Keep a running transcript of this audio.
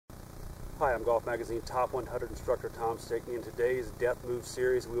Hi, I'm Golf Magazine Top 100 Instructor Tom Stickney. In today's Death Move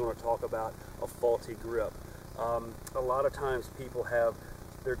series, we want to talk about a faulty grip. A lot of times people have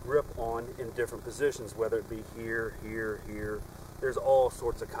their grip on in different positions, whether it be here, here, here. There's all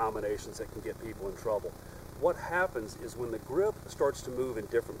sorts of combinations that can get people in trouble. What happens is when the grip starts to move in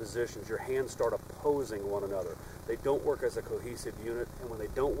different positions, your hands start opposing one another. They don't work as a cohesive unit, and when they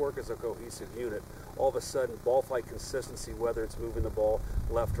don't work as a cohesive unit, all of a sudden ball flight consistency, whether it's moving the ball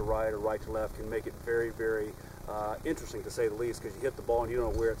left to right or right to left, can make it very, very interesting to say the least, because you hit the ball and you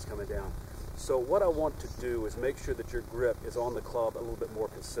don't know where it's coming down. So what I want to do is make sure that your grip is on the club a little bit more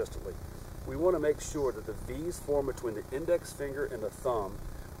consistently. We want to make sure that the V's form between the index finger and the thumb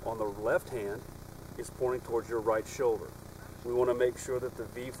on the left hand is pointing towards your right shoulder. We want to make sure that the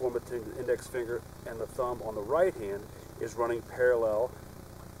V form between the index finger and the thumb on the right hand is running parallel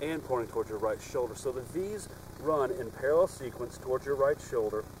and pointing towards your right shoulder. So the V's run in parallel sequence towards your right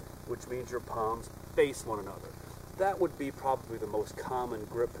shoulder, which means your palms face one another. That would be probably the most common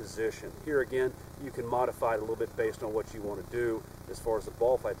grip position. Here again, you can modify it a little bit based on what you want to do as far as the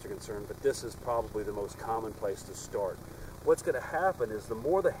ball fights are concerned, but this is probably the most common place to start. What's going to happen is the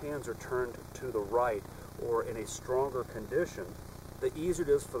more the hands are turned to the right or in a stronger condition, the easier it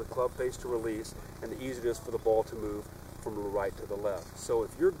is for the club face to release and the easier it is for the ball to move from the right to the left. So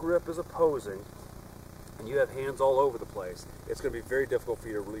if your grip is opposing and you have hands all over the place, it's going to be very difficult for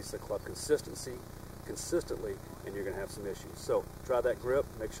you to release the club consistently, and you're going to have some issues. So try that grip,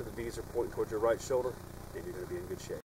 make sure the V's are pointing towards your right shoulder, and you're going to be in good shape.